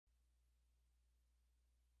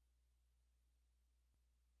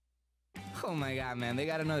Oh my God, man, they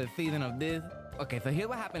got another season of this? Okay, so here's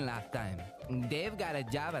what happened last time. Dave got a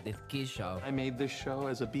job at this kid show. I made this show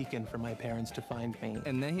as a beacon for my parents to find me.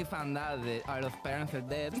 And then he found out that Arlo's parents are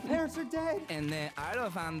dead. His parents are dead? And then Arlo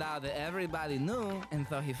found out that everybody knew, and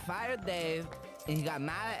so he fired Dave, and he got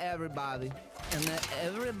mad at everybody. And then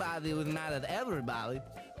everybody was mad at everybody.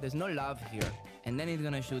 There's no love here. And then he's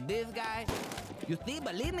gonna shoot this guy. You see,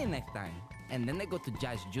 believe me next time. And then they go to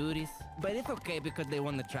Judge Judy's. But it's okay because they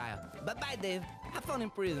won the trial. Bye-bye, Dave. Have fun in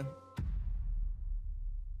prison.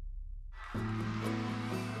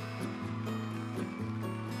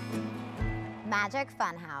 Magic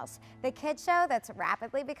Funhouse, the kid show that's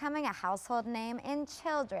rapidly becoming a household name in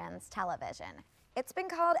children's television. It's been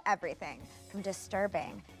called everything from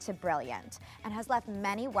disturbing to brilliant and has left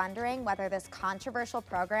many wondering whether this controversial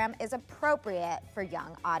program is appropriate for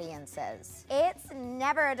young audiences. It's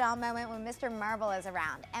never a dull moment when Mr. Marble is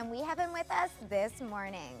around, and we have him with us this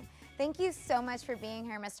morning. Thank you so much for being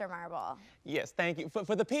here, Mr. Marble. Yes, thank you.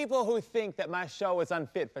 For the people who think that my show is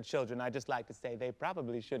unfit for children, I'd just like to say they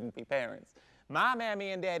probably shouldn't be parents. My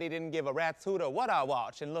mammy and daddy didn't give a rat's hoot what I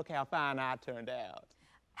watched, and look how fine I turned out.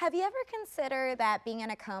 Have you ever considered that being in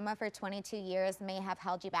a coma for 22 years may have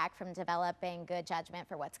held you back from developing good judgment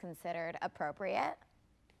for what's considered appropriate?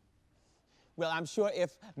 Well, I'm sure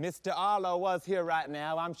if Mr. Arlo was here right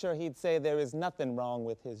now, I'm sure he'd say there is nothing wrong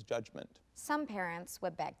with his judgment. Some parents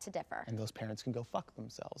would beg to differ. And those parents can go fuck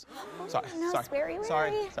themselves. Oh, sorry, no, sorry,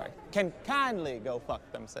 sorry. Can kindly go fuck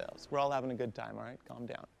themselves. We're all having a good time, all right? Calm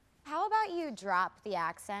down. How about you drop the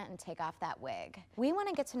accent and take off that wig? We want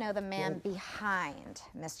to get to know the man behind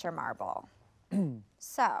Mr. Marble.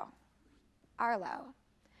 So, Arlo,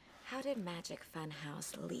 how did Magic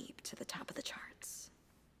Funhouse leap to the top of the charts?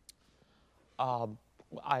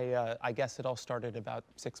 I guess it all started about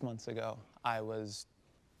 6 months ago. I was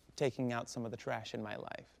taking out some of the trash in my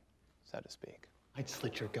life, so to speak. I'd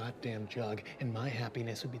slit your goddamn jug, and my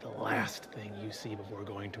happiness would be the last thing you see before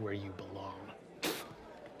going to where you belong.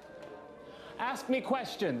 Ask me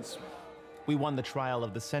questions. We won the trial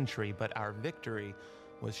of the century, but our victory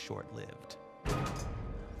was short-lived.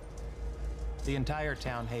 The entire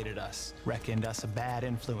town hated us, reckoned us a bad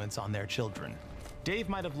influence on their children. Dave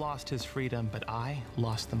might have lost his freedom, but I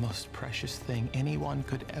lost the most precious thing anyone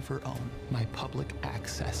could ever own, my public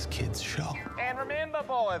access kids show. And remember,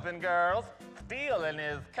 boys and girls, stealing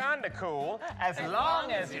is kinda cool as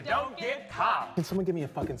long as you don't get caught. Can someone give me a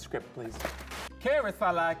fucking script, please? Carrots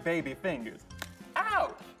are like baby fingers.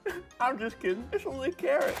 Ouch! I'm just kidding, it's only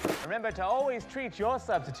carrots. Remember to always treat your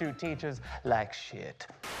substitute teachers like shit.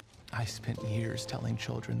 I spent years telling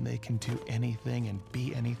children they can do anything and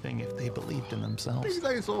be anything if they believed in themselves. Things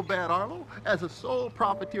ain't so bad, Arlo. As a sole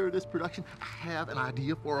profiteer of this production, I have an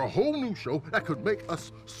idea for a whole new show that could make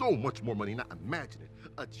us so much more money. Now imagine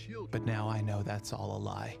it, a children. But now I know that's all a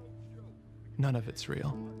lie. None of it's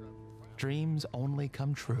real. Dreams only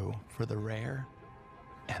come true for the rare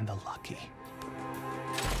and the lucky.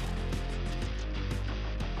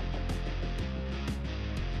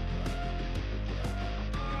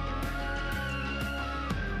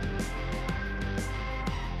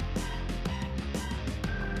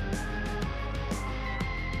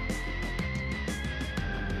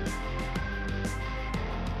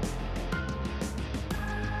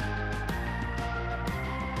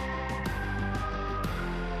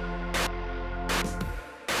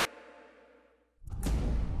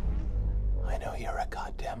 You're a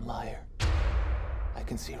goddamn liar. I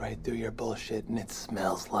can see right through your bullshit, and it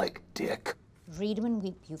smells like dick. Read and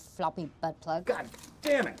weep, you floppy butt plug. God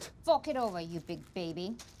damn it! Fork it over, you big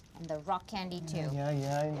baby. And the rock candy, too. Yeah,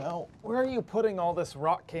 I know. Where are you putting all this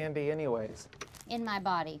rock candy anyways? In my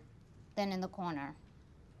body, then in the corner.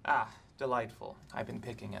 Ah, delightful. I've been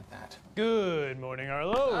picking at that. Good morning,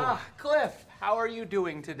 Arlo. Ah, Cliff, how are you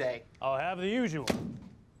doing today? I'll have the usual.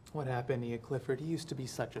 What happened to you, Clifford? You used to be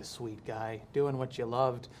such a sweet guy, doing what you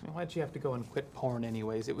loved. Why'd you have to go and quit porn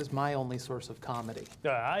anyways? It was my only source of comedy.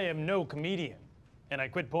 I am no comedian. And I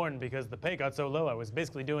quit porn because the pay got so low, I was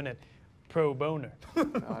basically doing it pro boner.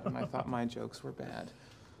 God, and I thought my jokes were bad.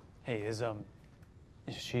 Hey, is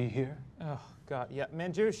she here? Oh, God, yeah.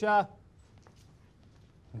 Manjusha!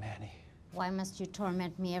 Manny. Why must you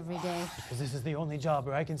torment me every day? Because this is the only job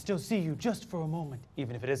where I can still see you just for a moment,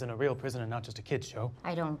 even if it isn't a real prison and not just a kid's show.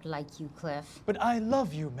 I don't like you, Cliff. But I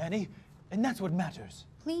love you, Manny, and that's what matters.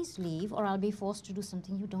 Please leave, or I'll be forced to do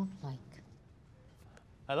something you don't like.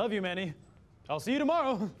 I love you, Manny. I'll see you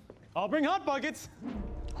tomorrow. I'll bring hot buckets.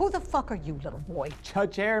 Who the fuck are you, little boy?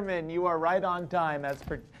 Judge Airman, you are right on time as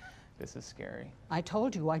This is scary. I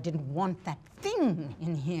told you I didn't want that thing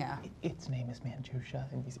in here. Its name is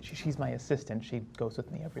Manjusha, and she's my assistant. She goes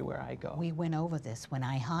with me everywhere I go. We went over this when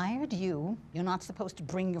I hired you. You're not supposed to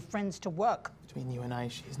bring your friends to work. Between you and I,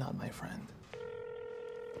 she's not my friend.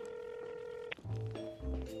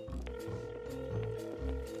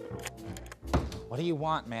 What do you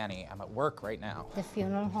want, Manny? I'm at work right now. The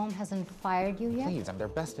funeral home hasn't fired you yet? Please, I'm their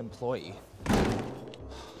best employee.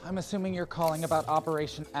 I'm assuming you're calling about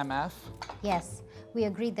Operation MF? Yes. We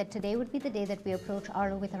agreed that today would be the day that we approach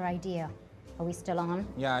Arlo with our idea. Are we still on?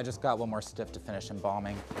 Yeah, I just got one more stiff to finish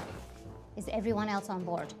embalming. Is everyone else on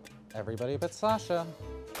board? Everybody but Sasha.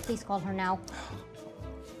 Please call her now.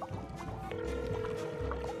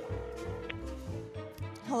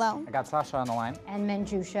 Hello? I got Sasha on the line. And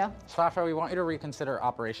Manjusha. Sasha, we want you to reconsider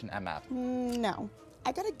Operation MF. No.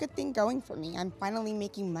 I got a good thing going for me. I'm finally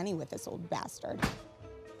making money with this old bastard.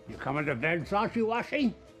 You coming to bed,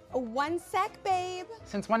 Sashi-Washi? One sec, babe.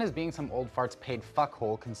 Since when is being some old fart's paid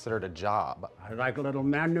fuckhole considered a job? I like a little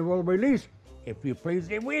manual release. If you please,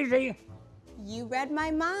 Weezy. You read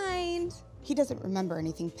my mind. He doesn't remember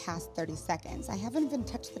anything past 30 seconds. I haven't even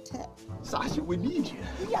touched the tip. Sasha, we need you.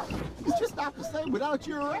 Yeah, it's just not the same without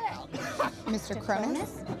you around. Mr.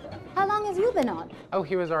 Cronus? How long have you been on? Oh,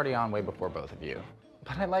 he was already on way before both of you.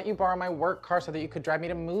 But I let you borrow my work car so that you could drive me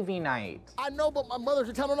to movie night. I know, but my mother's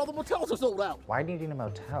in town and all the motels are sold out. Why do you need a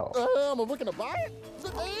motel? I'm looking to buy it. It's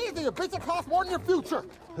easy. A bitch that costs more than your future.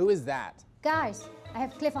 Who is that? Guys, I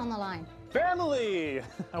have Cliff on the line. Family!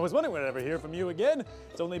 I was wondering when I'd ever hear from you again.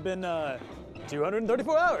 It's only been,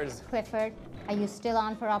 234 hours. Clifford, are you still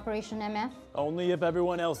on for Operation MF? Only if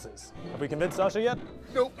everyone else is. Have we convinced Sasha yet?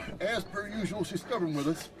 Nope. As per usual, she's stubborn with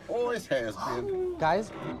us. Always has been.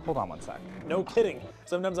 Guys, hold on one sec. No kidding.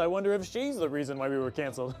 Sometimes I wonder if she's the reason why we were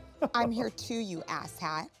canceled. I'm here too, you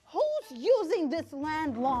asshat. Who's using this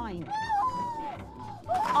landline?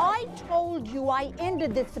 I told you I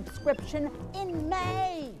ended this subscription in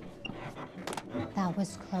May. That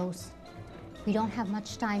was close. We don't have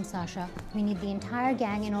much time, Sasha. We need the entire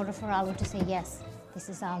gang in order for Arlo to say yes. This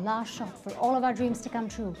is our last shot for all of our dreams to come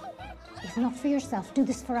true. If not for yourself, do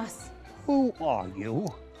this for us. Who are you?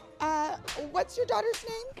 What's your daughter's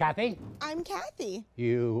name? Kathy? I'm Kathy.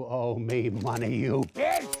 You owe me money, you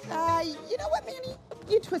bitch! You know what, Manny?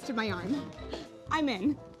 You twisted my arm. I'm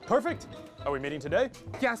in. Perfect. Are we meeting today?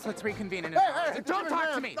 Yes, let's reconvene in an hour. Don't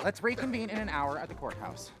talk to me! Let's reconvene in an hour at the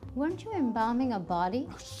courthouse. Weren't you embalming a body?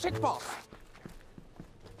 Shitballs!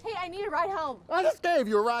 Hey, I need a ride home. I just gave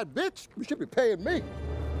you a ride, bitch. You should be paying me.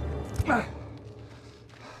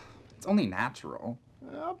 It's only natural.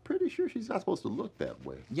 I'm pretty sure she's not supposed to look that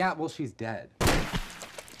way. Yeah, well, she's dead.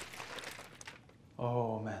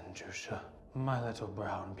 Oh, Manjusha, my little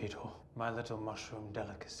brown beetle, my little mushroom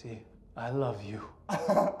delicacy. I love you.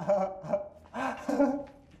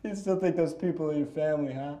 You still think those people are your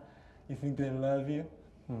family, huh? You think they love you?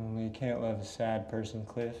 You can't love a sad person,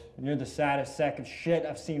 Cliff. You're the saddest sack of shit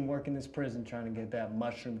I've seen working this prison trying to get that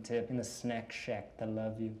mushroom tip in the snack shack to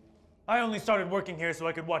love you. I only started working here so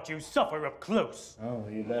I could watch you suffer up close. Oh,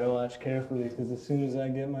 you better watch carefully, because as soon as I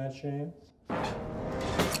get my chance,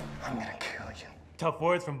 I'm gonna kill you. Tough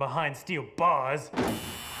words from behind steel bars.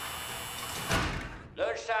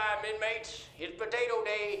 Lunchtime, inmates. It's potato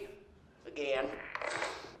day. Again.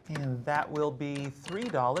 And that will be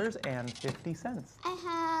 $3.50. I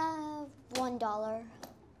have $1.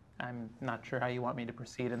 I'm not sure how you want me to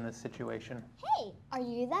proceed in this situation. Hey, are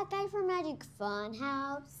you that guy from Magic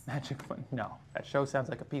Funhouse? Magic Fun? No, that show sounds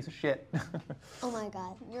like a piece of shit. Oh my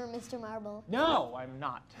God, you're Mr. Marble. No, I'm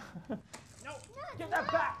not. No, give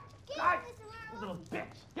that back! Get God, it, Mr. Marble! you little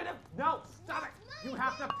bitch! Get him! No, stop it! You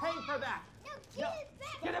have to pay for that! No, get it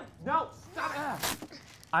back! Get him! No, stop it!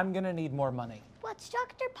 I'm gonna need more money. What's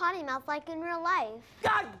Dr. Potty Mouth like in real life?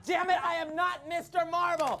 God damn it, I am not Mr.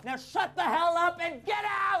 Marble! Now shut the hell up and get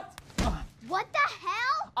out! What the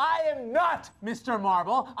hell? I am not Mr.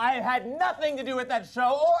 Marble. I have had nothing to do with that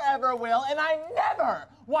show or ever will, and I never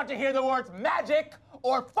want to hear the words magic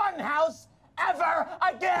or funhouse ever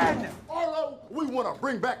again! Arlo, we want to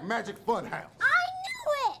bring back Magic Funhouse. I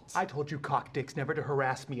knew it! I told you cockdicks never to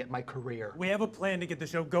harass me at my career. We have a plan to get the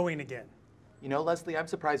show going again. You know, Leslie, I'm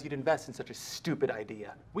surprised you'd invest in such a stupid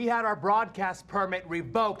idea. We had our broadcast permit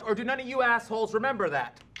revoked, or do none of you assholes remember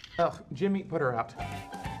that? Ugh, Jimmy, put her out.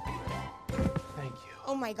 Thank you.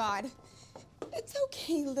 Oh my God. It's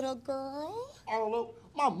okay, little girl. Arlo,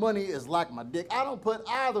 my money is like my dick. I don't put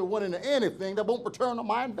either one into anything that won't return on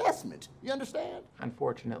my investment. You understand?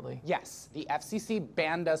 Unfortunately. Yes, the FCC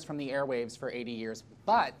banned us from the airwaves for 80 years,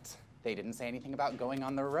 but they didn't say anything about going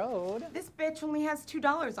on the road. This bitch only has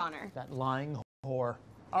 $2 on her. That lying whore.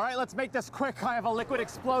 All right, let's make this quick. I have a liquid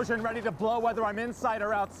explosion ready to blow whether I'm inside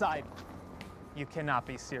or outside. You cannot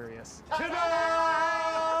be serious.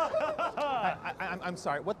 I'm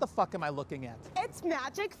sorry, what the fuck am I looking at? It's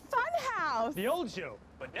Magic Funhouse. The old show,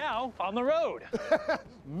 but now on the road.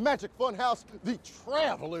 Magic Funhouse, the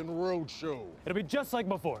traveling roadshow. It'll be just like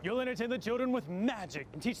before. You'll entertain the children with magic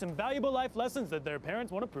and teach them valuable life lessons that their parents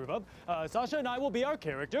won't approve of. Sasha and I will be our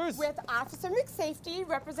characters. With Officer McSafety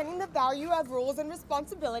representing the value of rules and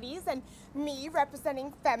responsibilities, and me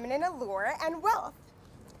representing feminine allure and wealth.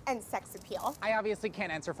 And sex appeal. I obviously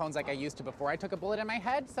can't answer phones like I used to before. I took a bullet in my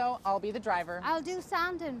head, so I'll be the driver. I'll do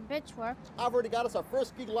sound and bitch work. I've already got us our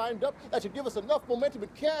first gig lined up. That should give us enough momentum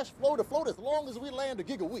and cash flow to float as long as we land a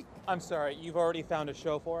gig a week. I'm sorry, you've already found a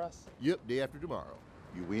show for us? Yep, day after tomorrow.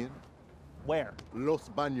 You in? Where? Los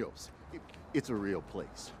Baños. It's a real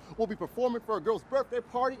place. We'll be performing for a girl's birthday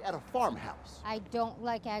party at a farmhouse. I don't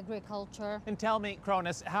like agriculture. And tell me,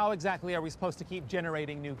 Cronus, how exactly are we supposed to keep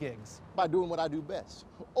generating new gigs? By doing what I do best,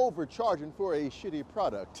 overcharging for a shitty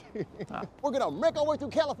product. We're gonna make our way through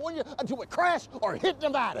California until we crash or hit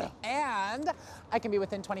Nevada. And I can be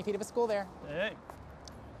within 20 feet of a school there. Hey.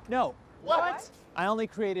 No. What? I only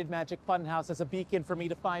created Magic Funhouse as a beacon for me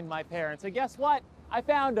to find my parents. And guess what? I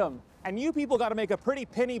found them. And you people got to make a pretty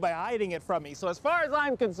penny by hiding it from me. So as far as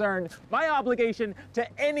I'm concerned, my obligation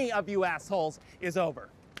to any of you assholes is over.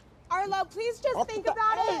 Arlo, please just think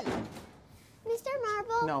about it. Mr.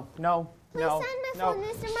 Marble? No. Please send my phone,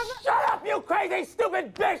 Mr. Marble. Shut up, you crazy,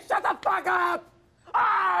 stupid bitch! Shut the fuck up!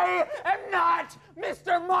 I am not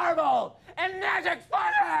Mr. Marble, and Magic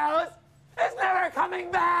Funhouse is never coming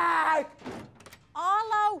back!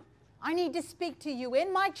 Arlo, I need to speak to you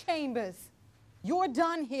in my chambers. You're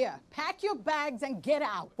done here. Pack your bags and get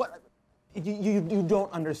out. What? You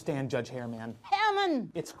don't understand, Judge Hairman.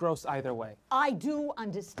 Hammond! It's gross either way. I do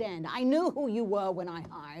understand. I knew who you were when I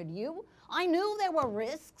hired you. I knew there were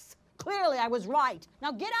risks. Clearly, I was right.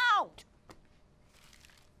 Now get out!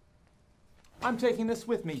 I'm taking this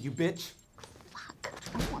with me, you bitch. Fuck.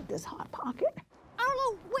 I want this Hot Pocket.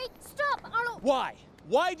 Arlo, wait, stop, Arlo. Why?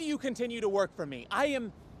 Why do you continue to work for me? I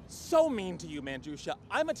am so mean to you, Manjusha.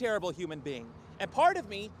 I'm a terrible human being. And part of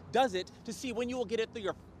me does it to see when you will get it through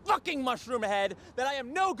your fucking mushroom head that I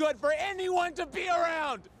am no good for anyone to be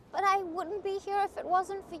around. But I wouldn't be here if it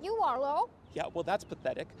wasn't for you, Arlo. Yeah, well, that's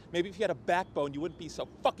pathetic. Maybe if you had a backbone, you wouldn't be so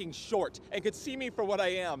fucking short and could see me for what I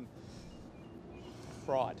am.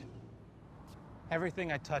 Fraud.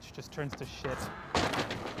 Everything I touch just turns to shit.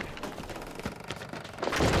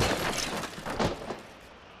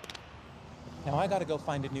 Now I gotta go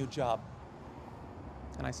find a new job.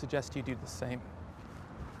 And I suggest you do the same.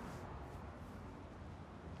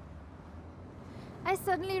 I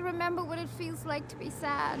suddenly remember what it feels like to be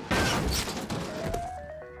sad.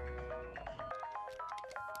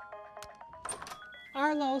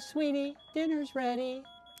 Arlo, sweetie, dinner's ready.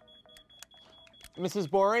 Mrs.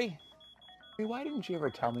 Borey, why didn't you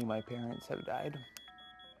ever tell me my parents have died?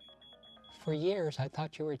 For years, I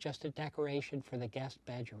thought you were just a decoration for the guest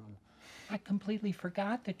bedroom. I completely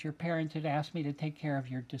forgot that your parents had asked me to take care of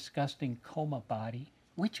your disgusting coma body,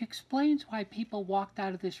 which explains why people walked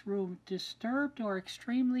out of this room disturbed or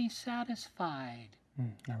extremely satisfied.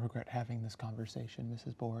 I regret having this conversation,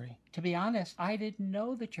 Mrs. Borey. To be honest, I didn't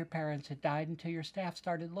know that your parents had died until your staff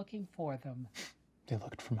started looking for them. They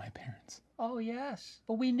looked for my parents. Oh, yes.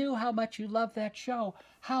 But we knew how much you loved that show,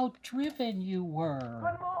 how driven you were.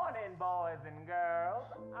 Good morning, boys and girls.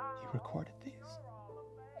 You recorded these?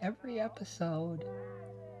 Every episode.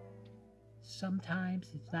 Sometimes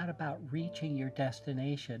it's not about reaching your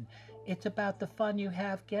destination. It's about the fun you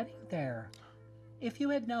have getting there. If you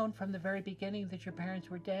had known from the very beginning that your parents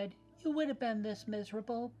were dead, you would have been this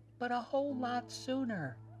miserable, but a whole lot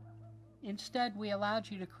sooner. Instead, we allowed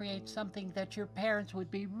you to create something that your parents would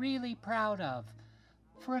be really proud of.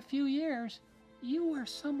 For a few years, you were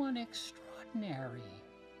someone extraordinary.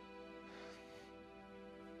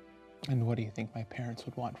 And what do you think my parents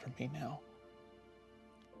would want from me now?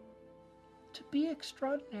 To be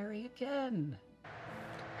extraordinary again.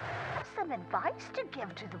 Some advice to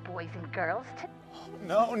give to the boys and girls to...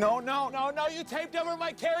 No, you taped over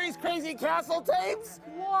my Carrie's Crazy Castle tapes?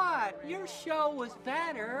 What? Your show was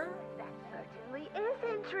better. That certainly is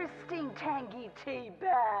interesting, Tangy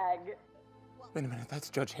Teabag. Wait a minute, that's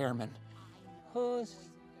Judge Hairman. Who's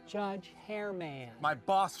Judge Hairman? My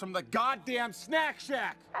boss from the goddamn Snack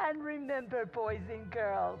Shack! And remember, boys and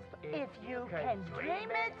girls, if you can dream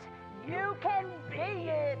it, you can be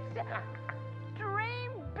it.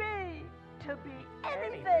 Dream big to be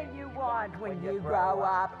anything you want when you grow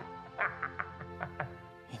up.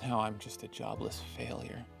 You know, I'm just a jobless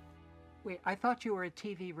failure. Wait, I thought you were a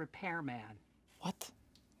TV repairman. What?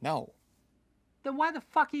 No. Then why the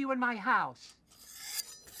fuck are you in my house?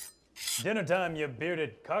 Dinner time, you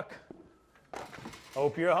bearded cuck.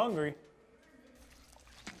 Hope you're hungry.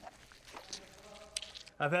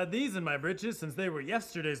 I've had these in my britches since they were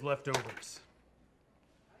yesterday's leftovers.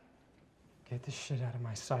 Get this shit out of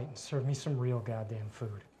my sight and serve me some real goddamn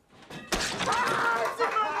food.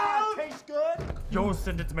 Tastes good? Your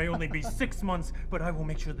sentence may only be 6 months, but I will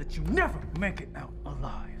make sure that you never make it out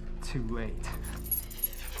alive. Too late.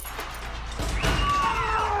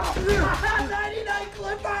 99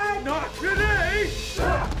 Clippers! Not today!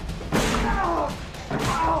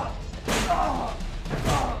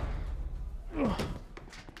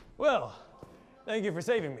 Well, thank you for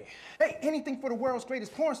saving me. Hey, anything for the world's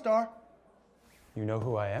greatest porn star. You know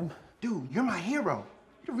who I am? Dude, you're my hero.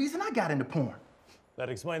 You're the reason I got into porn. That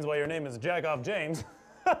explains why your name is Jackoff James.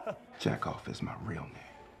 Jackoff is my real name.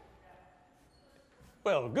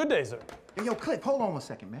 Well, good day, sir. Hey, yo, Cliff, hold on 1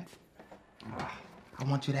 second, man. I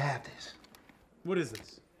want you to have this. What is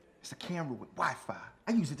this? It's a camera with Wi-Fi.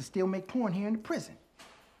 I use it to still make porn here in the prison.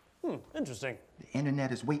 Interesting. The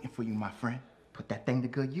internet is waiting for you, my friend. Put that thing to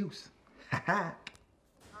good use. Ha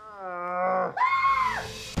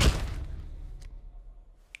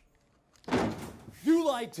You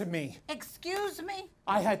lied to me. Excuse me?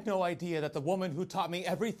 I had no idea that the woman who taught me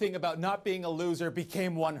everything about not being a loser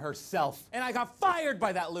became one herself. And I got fired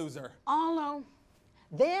by that loser. Arlo,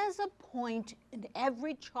 there's a point in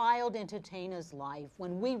every child entertainer's life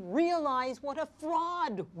when we realize what a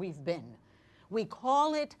fraud we've been. We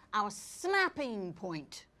call it our snapping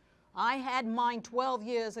point. I had mine 12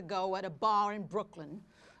 years ago at a bar in Brooklyn.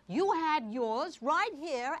 You had yours right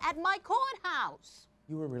here at my courthouse.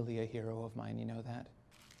 You were really a hero of mine, you know that?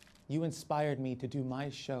 You inspired me to do my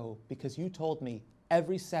show because you told me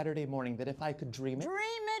every Saturday morning that if I could dream it...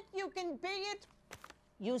 Dream it, you can be it.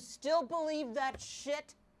 You still believe that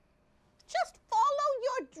shit? Just follow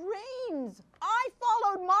your dreams. I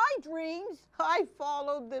followed my dreams. I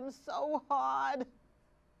followed them so hard.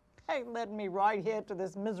 They led me right here to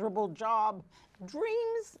this miserable job.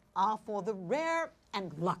 Dreams are for the rare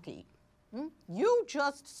and lucky. You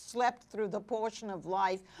just slept through the portion of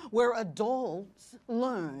life where adults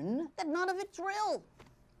learn that none of it's real.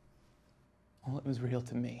 Well, it was real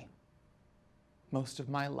to me. Most of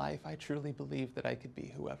my life, I truly believed that I could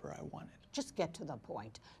be whoever I wanted. Just get to the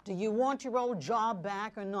point. Do you want your old job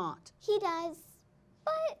back or not? He does,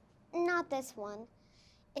 but not this one.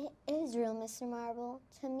 It is real, Mr. Marble,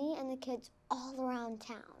 to me and the kids all around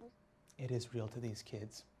town. It is real to these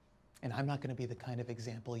kids, and I'm not going to be the kind of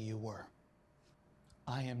example you were.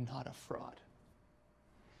 I am not a fraud.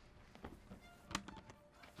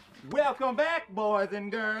 Welcome back, boys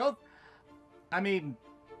and girls.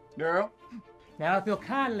 Girl. Now, if you'll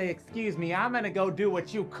kindly excuse me, I'm gonna go do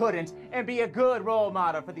what you couldn't and be a good role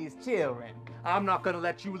model for these children. I'm not gonna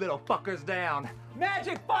let you little fuckers down.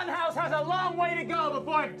 Magic Funhouse has a long way to go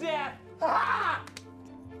before death. Ha!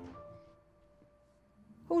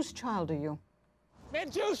 Whose child are you?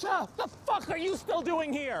 Manjusha, the fuck are you still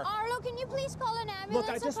doing here? Arlo, can you please call an ambulance?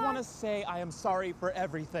 Look, I just want to say I am sorry for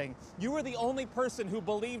everything. You were the only person who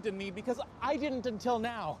believed in me because I didn't until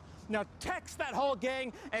now. Now text that whole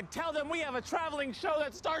gang and tell them we have a traveling show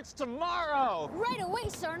that starts tomorrow. Right away,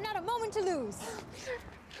 sir. Not a moment to lose.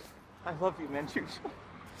 I love you, Manjusha.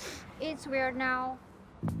 It's weird now.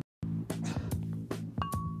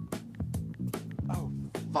 Oh,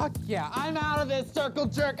 fuck yeah. I'm out of this, circle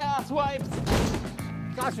jerk ass wipes.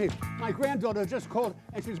 Gosh, my granddaughter just called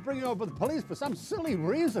and she's bringing over the police for some silly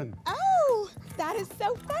reason. Oh, that is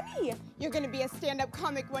so funny. You're gonna be a stand-up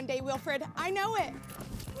comic one day, Wilfred. I know it.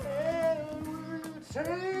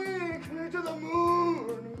 Take me to the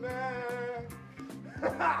moon, man.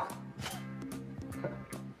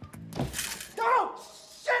 Oh,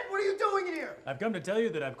 shit! What are you doing in here? I've come to tell you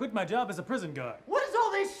that I've quit my job as a prison guard. What is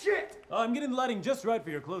all this shit? Oh, I'm getting the lighting just right for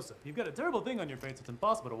your close-up. You've got a terrible thing on your face. It's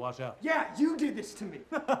impossible to wash out. Yeah, you did this to me.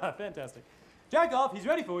 Fantastic. Jackoff, he's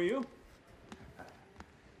ready for you.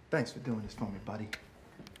 Thanks for doing this for me, buddy.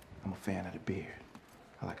 I'm a fan of the beard.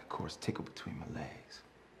 I like a coarse tickle between my legs.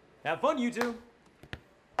 Have fun, you two.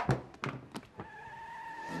 Oh,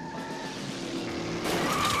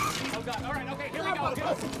 God. All right, okay, here we go.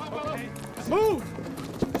 Okay. Move!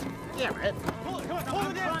 Yeah, right. Pull it, come on, Pull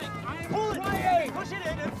it in. Pull it. Push it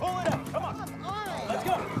in and pull it up. Come on. Let's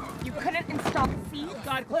go. You couldn't install seats?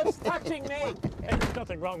 God, Cliff's touching me. Hey, there's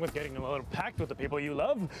nothing wrong with getting a little packed with the people you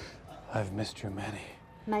love. I've missed you, Manny.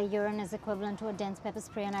 My urine is equivalent to a dense pepper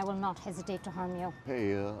spray, and I will not hesitate to harm you.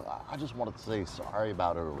 Hey, I just wanted to say sorry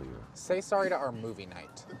about earlier. Say sorry to our movie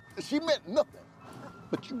night. She meant nothing.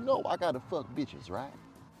 But you know I gotta fuck bitches, right?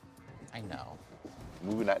 I know.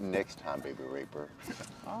 Moving out next time, baby raper.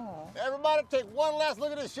 Oh. Everybody take one last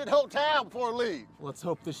look at this shithole town before we leave. Let's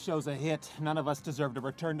hope this show's a hit. None of us deserve to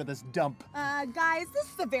return to this dump. Guys, this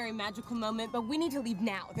is a very magical moment, but we need to leave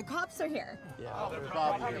now. The cops are here. Yeah, they're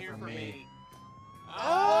probably here for me.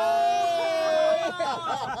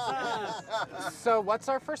 So what's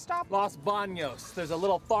our first stop? Los Baños. There's a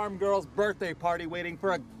little farm girl's birthday party waiting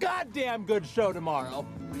for a goddamn good show tomorrow.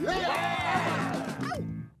 And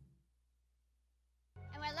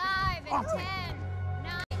we're live in 10,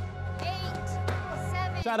 9, 8,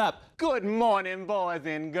 7. Shut up. Good morning, boys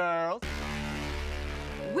and girls.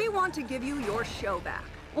 We want to give you your show back,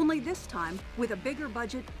 only this time with a bigger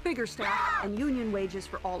budget, bigger staff, and union wages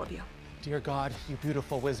for all of you. Dear God, you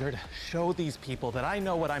beautiful wizard, show these people that I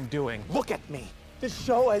know what I'm doing. Look at me. This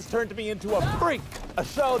show has turned me into a freak. A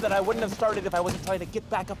show that I wouldn't have started if I wasn't trying to get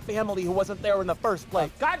back a family who wasn't there in the first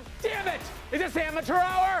place. God damn it! Is this amateur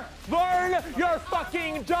hour? Learn your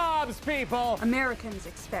fucking jobs, people! Americans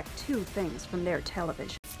expect two things from their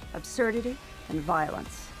television: absurdity and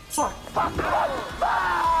violence. I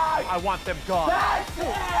want them gone. That's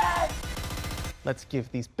it! Let's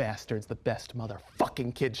give these bastards the best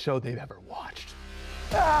motherfucking kid show they've ever watched.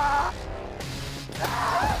 You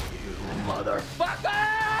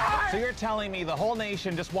motherfucker! So you're telling me the whole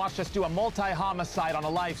nation just watched us do a multi-homicide on a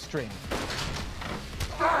live stream?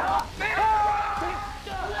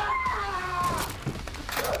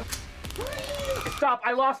 Stop,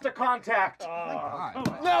 I lost a contact.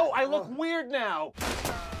 No, I look weird now.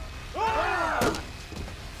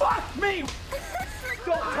 Fuck me!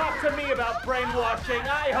 Don't talk to me about brainwashing.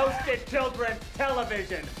 I hosted children's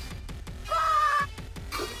television.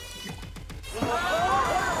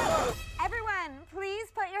 Everyone, please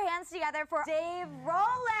put your hands together for Dave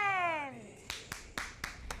Rowland.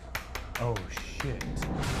 Oh, shit.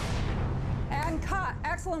 And cut.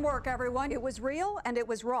 Excellent work, everyone. It was real and it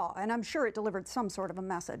was raw, and I'm sure it delivered some sort of a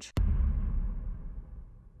message.